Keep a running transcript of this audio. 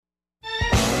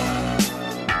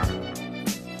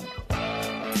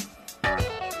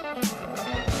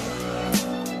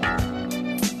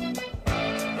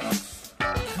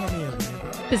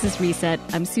This is Reset.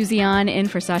 I'm Susie An in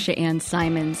for Sasha Ann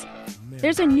Simons.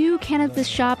 There's a new cannabis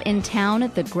shop in town.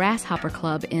 The Grasshopper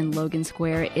Club in Logan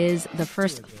Square is the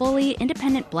first fully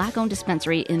independent Black-owned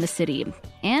dispensary in the city.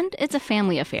 And it's a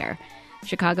family affair.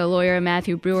 Chicago lawyer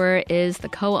Matthew Brewer is the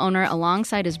co-owner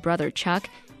alongside his brother Chuck,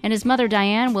 and his mother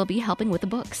Diane will be helping with the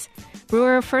books.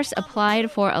 Brewer first applied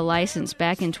for a license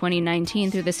back in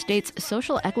 2019 through the state's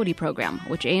Social Equity Program,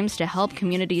 which aims to help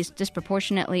communities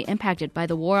disproportionately impacted by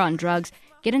the war on drugs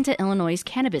get into Illinois'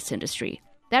 cannabis industry.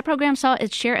 That program saw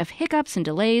its share of hiccups and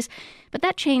delays, but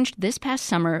that changed this past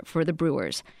summer for the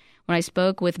Brewers. When I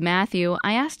spoke with Matthew,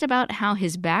 I asked about how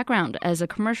his background as a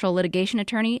commercial litigation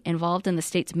attorney involved in the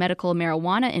state's medical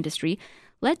marijuana industry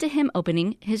led to him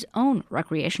opening his own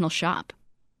recreational shop.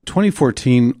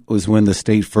 2014 was when the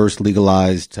state first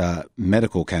legalized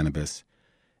medical cannabis,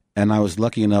 and I was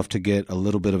lucky enough to get a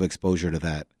little bit of exposure to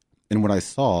that. And what I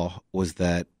saw was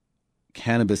that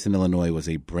cannabis in Illinois was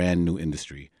a brand new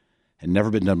industry, had never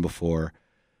been done before.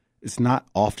 It's not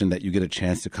often that you get a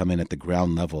chance to come in at the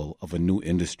ground level of a new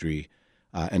industry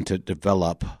and to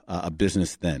develop a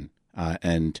business then.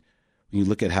 And when you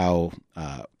look at how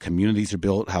communities are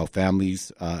built, how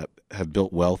families have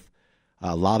built wealth,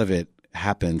 a lot of it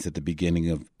happens at the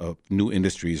beginning of new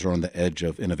industries or on the edge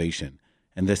of innovation.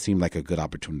 And this seemed like a good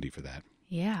opportunity for that.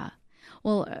 Yeah.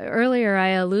 Well, earlier I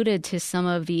alluded to some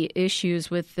of the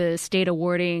issues with the state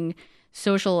awarding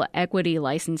social equity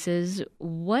licenses.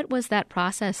 What was that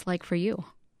process like for you?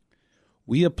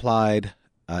 We applied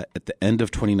at the end of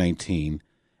 2019,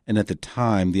 and at the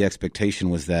time, the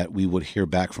expectation was that we would hear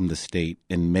back from the state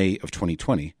in May of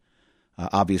 2020.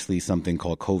 Obviously, something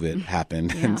called COVID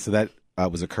happened, and so that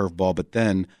was a curveball. But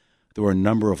then there were a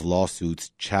number of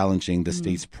lawsuits challenging the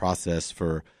state's process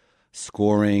for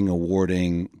scoring,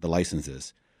 awarding the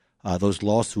licenses. Those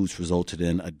lawsuits resulted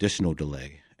in additional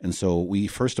delay. And so we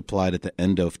first applied at the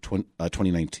end of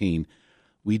 2019.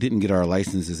 We didn't get our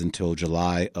licenses until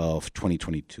July of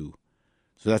 2022.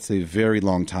 So that's a very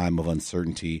long time of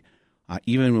uncertainty.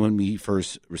 Even when we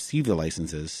first received the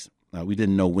licenses, we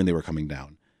didn't know when they were coming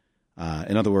down.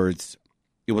 In other words,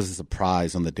 it was a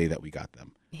surprise on the day that we got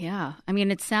them. Yeah. I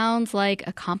mean, it sounds like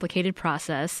a complicated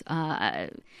process. I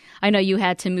know you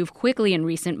had to move quickly in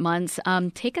recent months.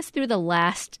 Take us through the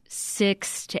last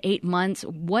 6 to 8 months.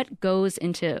 What goes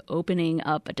into opening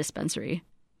up a dispensary?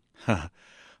 A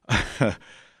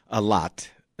lot.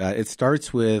 It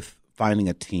starts with finding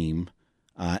a team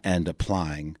and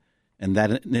applying. And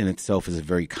that in itself is a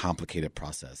very complicated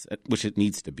process, which it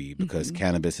needs to be because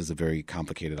cannabis is a very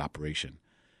complicated operation.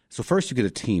 So first you get a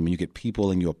team and you get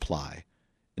people and you apply.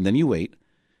 And then you wait,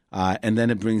 and then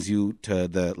it brings you to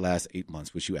the last 8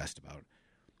 months, which you asked about.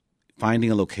 Finding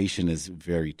a location is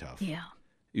very tough. Yeah,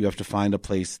 you have to find a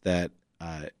place that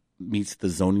meets the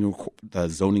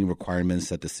zoning requirements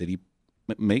that the city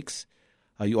makes.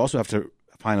 You also have to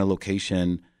find a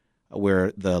location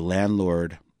where the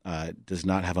landlord does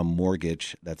not have a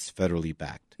mortgage that's federally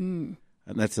backed. And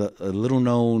that's a little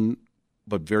known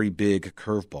but very big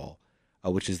curveball,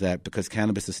 which is that because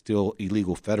cannabis is still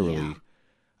illegal federally,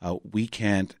 we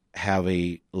can't have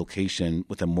a location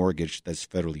with a mortgage that's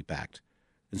federally backed.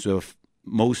 And so if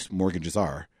most mortgages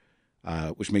are,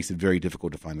 which makes it very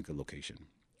difficult to find a good location.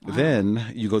 Wow. Then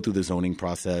you go through the zoning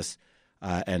process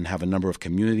and have a number of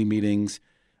community meetings,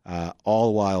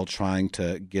 all while trying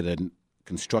to get a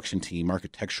construction team,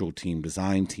 architectural team,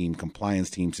 design team,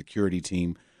 compliance team, security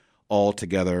team, all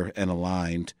together and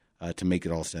aligned to make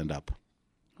it all stand up.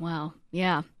 Wow.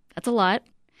 Yeah, that's a lot.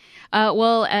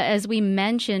 Well, as we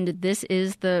mentioned, this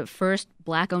is the first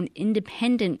Black-owned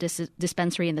independent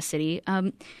dispensary in the city.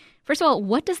 First of all,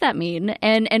 what does that mean?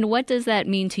 And what does that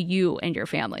mean to you and your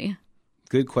family?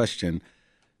 Good question.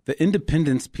 The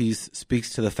independence piece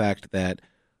speaks to the fact that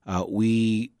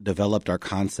we developed our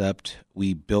concept.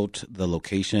 We built the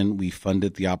location. We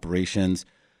funded the operations.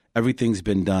 Everything's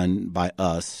been done by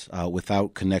us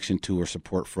without connection to or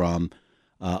support from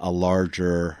a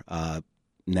larger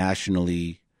national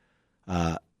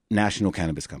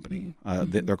cannabis company.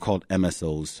 They're called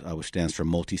MSOs, which stands for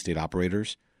multi-state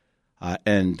operators.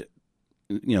 And,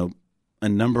 you know, a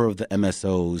number of the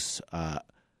MSOs, are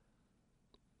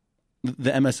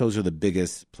the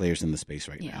biggest players in the space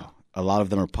right now. A lot of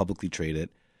them are publicly traded,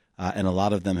 and a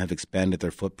lot of them have expanded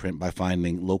their footprint by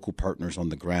finding local partners on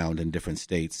the ground in different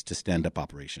states to stand up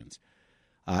operations.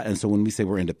 And so when we say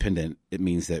we're independent, it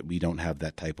means that we don't have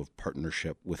that type of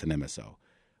partnership with an MSO.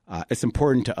 It's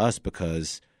important to us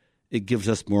because it gives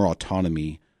us more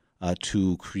autonomy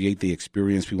to create the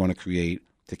experience we want to create,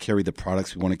 to carry the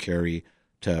products we want to carry,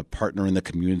 to partner in the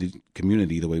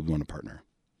community the way we want to partner.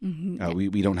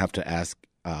 We don't have to ask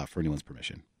for anyone's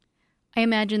permission. I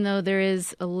imagine, though, there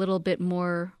is a little bit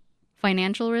more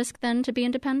financial risk than to be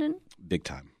independent? Big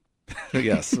time.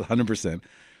 Yes, 100%.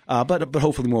 But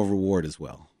hopefully more reward as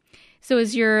well. So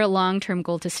is your long-term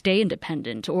goal to stay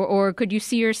independent? Or could you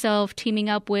see yourself teaming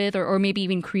up with or maybe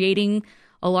even creating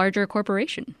a larger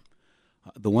corporation?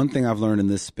 The one thing I've learned in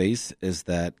this space is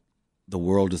that the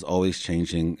world is always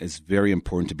changing. It's very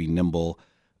important to be nimble,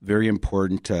 very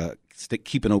important to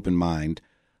keep an open mind.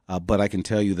 But I can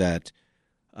tell you that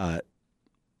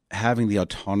having the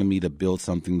autonomy to build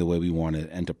something the way we want it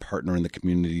and to partner in the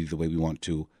community the way we want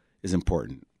to is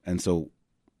important. And so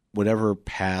whatever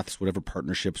paths, whatever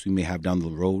partnerships we may have down the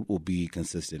road will be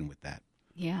consistent with that.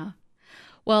 Yeah.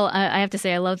 Well, I have to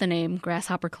say, I love the name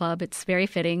Grasshopper Club. It's very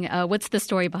fitting. What's the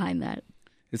story behind that?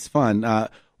 It's fun.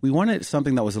 We wanted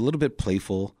something that was a little bit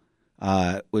playful,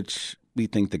 which we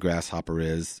think the grasshopper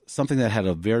is, something that had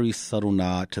a very subtle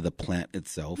nod to the plant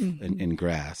itself in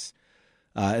grass.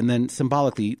 And then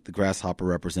symbolically, the grasshopper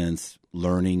represents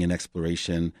learning and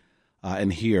exploration.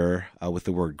 And here, with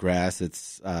the word grass,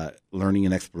 it's learning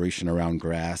and exploration around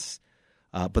grass.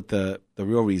 But the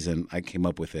real reason I came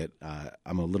up with it,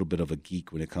 I'm a little bit of a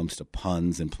geek when it comes to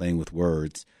puns and playing with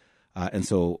words. And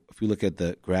so if you look at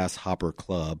the Grasshopper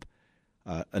Club,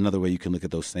 another way you can look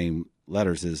at those same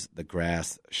letters is the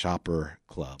Grass Shopper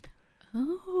Club.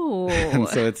 Oh. And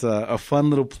so it's a fun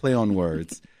little play on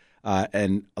words.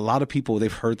 And a lot of people,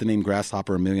 they've heard the name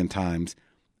Grasshopper a million times.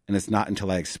 And it's not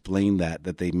until I explain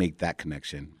that they make that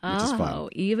connection, which is fun. Oh,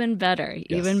 even better,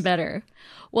 Yes. even better.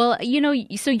 Well,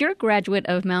 so you're a graduate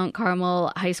of Mount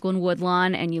Carmel High School in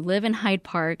Woodlawn, and you live in Hyde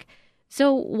Park.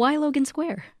 So why Logan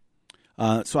Square?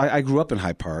 So I grew up in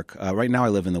Hyde Park. Right now I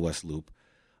live in the West Loop.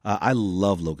 I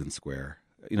love Logan Square.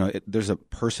 There's a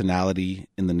personality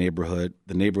in the neighborhood.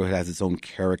 The neighborhood has its own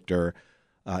character,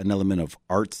 an element of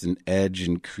arts and edge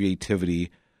and creativity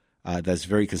that's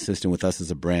very consistent with us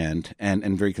as a brand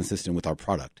and very consistent with our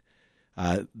product.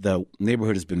 The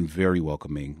neighborhood has been very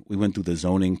welcoming. We went through the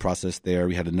zoning process there.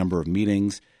 We had a number of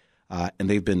meetings, and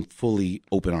they've been fully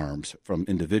open arms from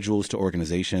individuals to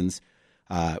organizations.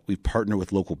 We've partnered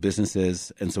with local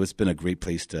businesses, and so it's been a great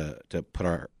place to put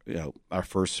our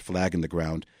first flag in the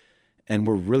ground. And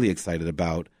we're really excited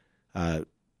about the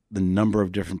number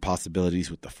of different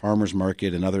possibilities with the farmers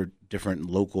market and other different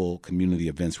local community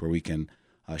events where we can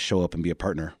show up and be a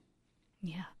partner.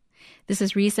 Yeah. This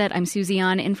is Reset. I'm Susie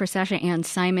An in for Sasha Ann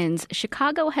Simons.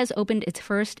 Chicago has opened its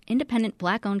first independent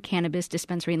Black-owned cannabis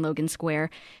dispensary in Logan Square.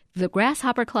 The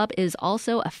Grasshopper Club is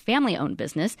also a family-owned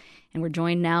business, and we're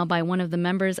joined now by one of the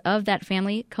members of that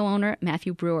family, co-owner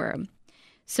Matthew Brewer.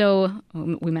 So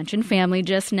we mentioned family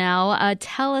just now.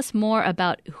 Tell us more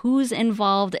about who's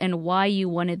involved and why you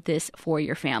wanted this for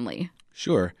your family.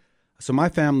 Sure. So my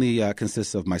family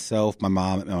consists of myself, my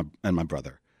mom, and my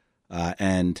brother.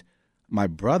 And my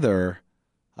brother,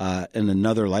 in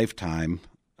another lifetime,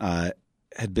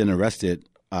 had been arrested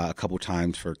a couple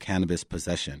times for cannabis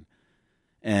possession.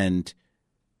 And,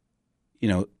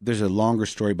 there's a longer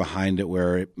story behind it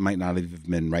where it might not have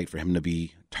been right for him to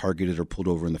be targeted or pulled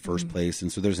over in the first place.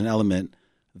 And so there's an element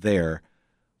there.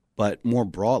 But more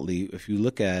broadly, if you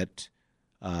look at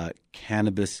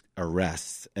cannabis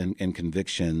arrests and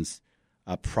convictions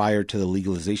prior to the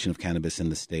legalization of cannabis in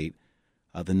the state,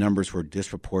 the numbers were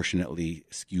disproportionately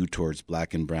skewed towards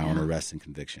Black and brown arrests and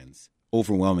convictions,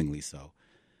 overwhelmingly so.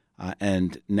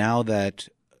 And now that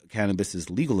cannabis is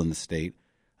legal in the state,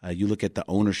 you look at the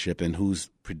ownership and who's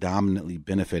predominantly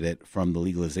benefited from the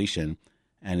legalization,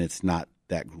 and it's not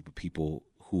that group of people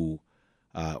who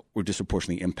were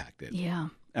disproportionately impacted,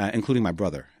 including my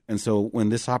brother. And so when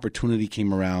this opportunity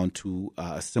came around to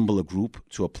assemble a group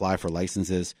to apply for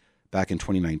licenses back in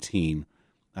 2019,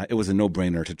 it was a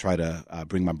no-brainer to try to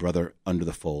bring my brother under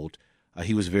the fold.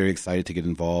 He was very excited to get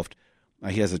involved.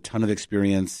 He has a ton of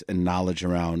experience and knowledge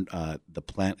around the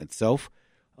plant itself,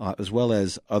 as well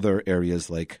as other areas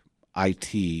like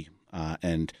IT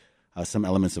and some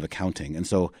elements of accounting. And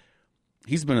so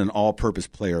he's been an all-purpose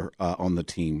player on the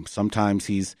team. Sometimes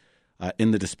he's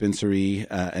in the dispensary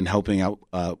and helping out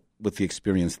with the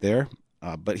experience there,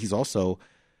 but he's also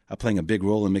playing a big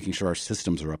role in making sure our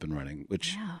systems are up and running,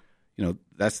 which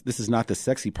this is not the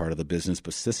sexy part of the business,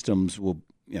 but systems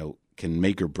can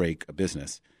make or break a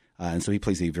business. And so he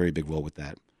plays a very big role with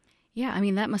that. Yeah, I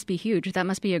mean, that must be huge. That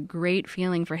must be a great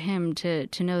feeling for him to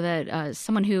know that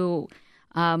someone who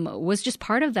was just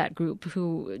part of that group,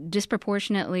 who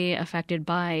disproportionately affected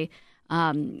by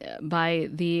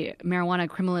the marijuana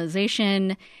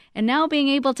criminalization, and now being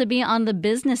able to be on the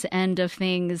business end of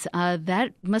things,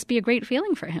 that must be a great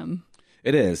feeling for him.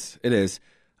 It is. It is.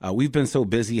 We've been so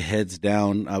busy, heads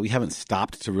down. We haven't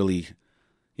stopped to really,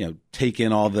 take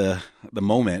in all the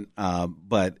moment.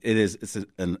 But it's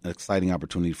an exciting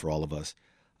opportunity for all of us.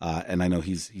 And I know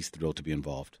he's thrilled to be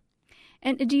involved.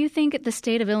 And do you think the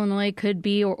state of Illinois could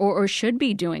be or should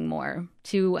be doing more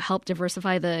to help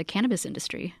diversify the cannabis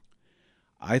industry?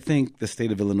 I think the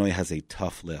state of Illinois has a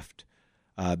tough lift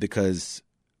because,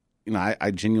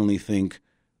 I genuinely think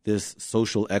this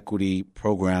social equity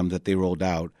program that they rolled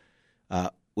out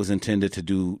was intended to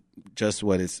do just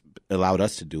what it's allowed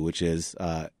us to do, which is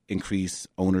increase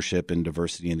ownership and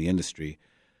diversity in the industry.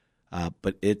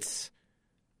 But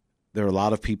there are a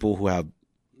lot of people who have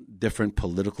different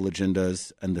political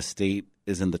agendas, and the state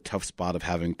is in the tough spot of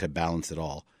having to balance it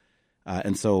all.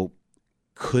 And so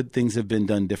could things have been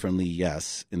done differently?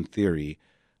 Yes, in theory.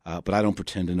 But I don't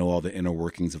pretend to know all the inner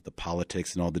workings of the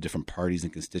politics and all the different parties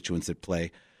and constituents at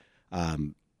play.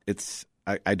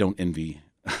 I don't envy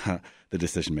the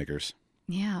decision makers.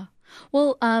 Yeah.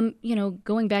 Well,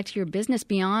 going back to your business,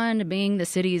 beyond being the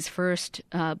city's first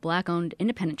Black-owned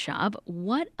independent shop,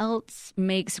 what else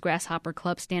makes Grasshopper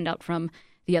Club stand out from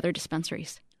the other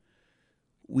dispensaries?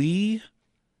 We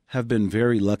have been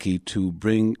very lucky to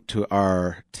bring to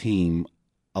our team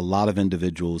a lot of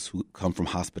individuals who come from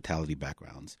hospitality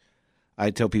backgrounds. I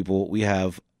tell people we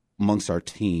have amongst our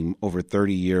team over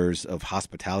 30 years of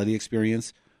hospitality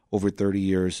experience, over 30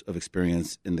 years of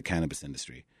experience in the cannabis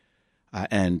industry.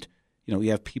 And we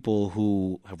have people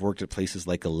who have worked at places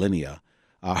like Alinea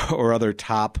or other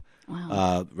top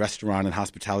restaurant and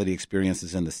hospitality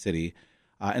experiences in the city.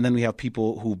 And then we have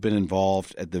people who've been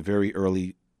involved at the very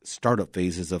early startup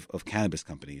phases of cannabis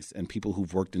companies and people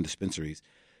who've worked in dispensaries.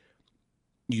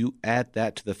 You add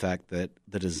that to the fact that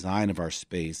the design of our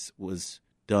space was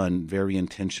done very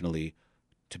intentionally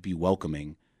to be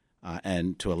welcoming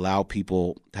and to allow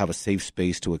people to have a safe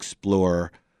space to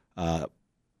explore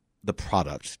the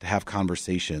product, to have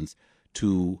conversations,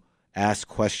 to ask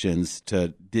questions,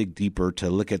 to dig deeper, to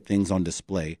look at things on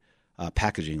display,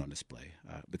 packaging on display,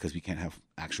 because we can't have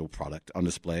actual product on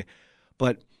display.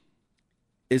 But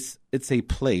it's a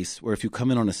place where if you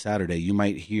come in on a Saturday, you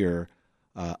might hear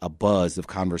a buzz of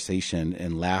conversation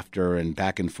and laughter and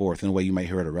back and forth in a way you might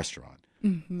hear at a restaurant.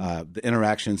 Mm-hmm. The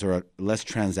interactions are less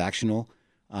transactional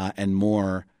and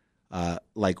more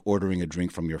like ordering a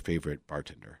drink from your favorite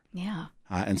bartender. Yeah.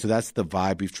 And so that's the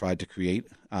vibe we've tried to create,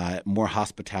 more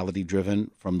hospitality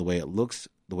driven from the way it looks,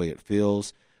 the way it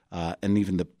feels, and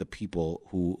even the people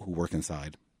who work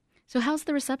inside. So how's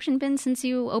the reception been since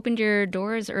you opened your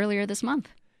doors earlier this month?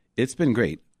 It's been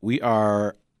great.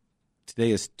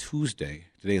 Today is Tuesday.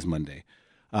 Today is Monday.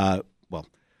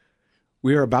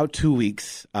 We are about 2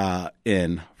 weeks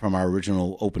in from our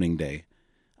original opening day,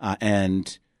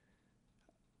 and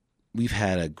we've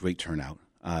had a great turnout.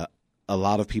 A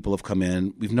lot of people have come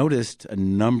in. We've noticed a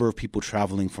number of people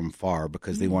traveling from far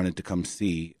because they wanted to come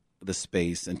see the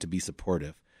space and to be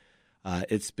supportive.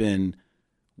 It's been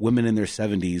women in their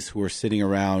 70s who are sitting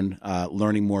around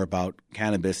learning more about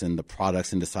cannabis and the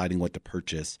products and deciding what to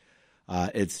purchase.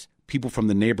 It's people from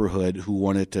the neighborhood who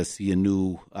wanted to see a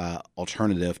new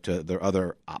alternative to their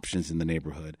other options in the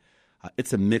neighborhood.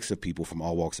 It's a mix of people from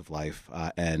all walks of life,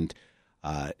 and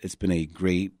it's been a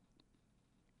great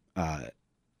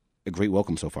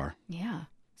welcome so far. Yeah.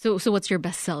 So what's your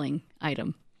best-selling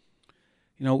item?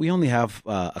 We only have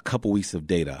a couple weeks of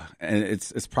data, and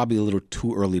it's probably a little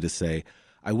too early to say.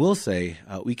 I will say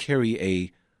we carry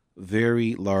a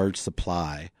very large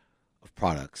supply of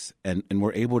products, and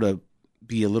we're able to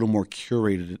be a little more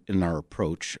curated in our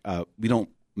approach. We don't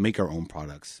make our own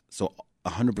products, so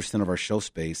 100% of our shelf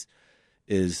space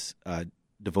is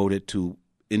devoted to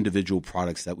individual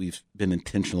products that we've been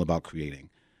intentional about creating.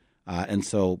 And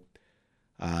so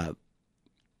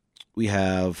we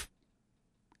have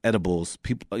edibles.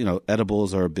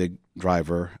 Edibles are a big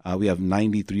driver. We have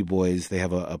 93 Boys. They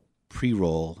have a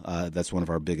pre-roll. That's one of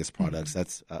our biggest products.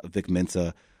 That's Vic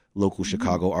Mensa, local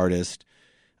Chicago artist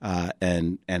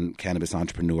and cannabis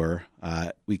entrepreneur.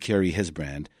 We carry his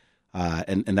brand,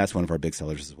 and that's one of our big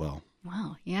sellers as well.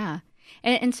 Wow, yeah.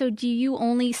 And so do you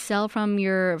only sell from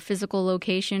your physical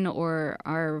location, or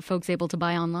are folks able to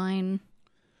buy online?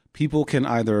 People can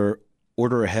either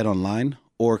order ahead online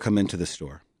or come into the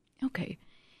store. Okay.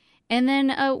 And then,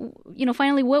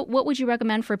 finally, what would you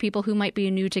recommend for people who might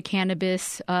be new to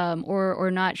cannabis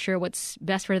or not sure what's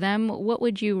best for them? What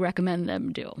would you recommend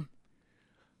them do?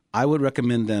 I would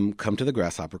recommend them come to the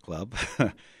Grasshopper Club.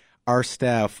 Our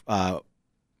staff,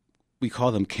 we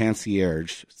call them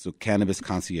concierge, so cannabis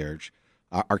concierge.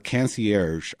 Our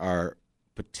concierge are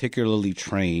particularly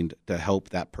trained to help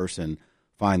that person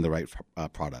find the right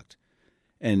product.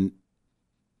 And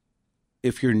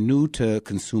if you're new to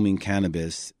consuming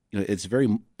cannabis, it's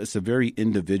a very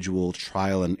individual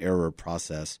trial and error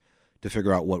process to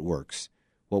figure out what works.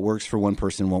 What works for one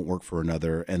person won't work for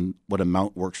another, and what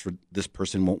amount works for this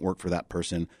person won't work for that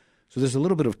person. So there's a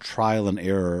little bit of trial and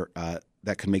error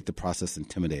that can make the process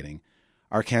intimidating.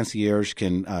 Our concierge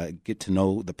can get to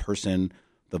know the person,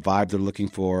 the vibe they're looking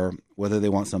for, whether they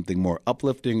want something more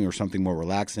uplifting or something more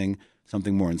relaxing,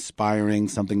 something more inspiring,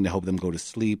 something to help them go to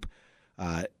sleep,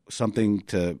 something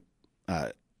to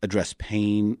address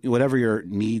pain, whatever your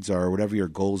needs are, whatever your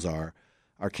goals are.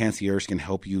 Our concierge can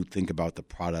help you think about the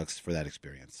products for that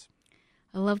experience.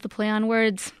 I love the play on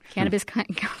words. Cannabis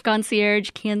concierge,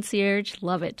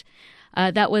 love it.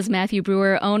 That was Matthew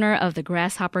Brewer, owner of the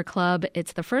Grasshopper Club.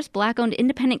 It's the first Black-owned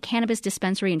independent cannabis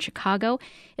dispensary in Chicago.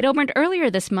 It opened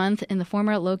earlier this month in the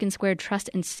former Logan Square Trust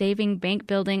and Saving Bank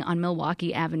building on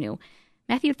Milwaukee Avenue.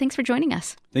 Matthew, thanks for joining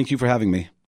us. Thank you for having me.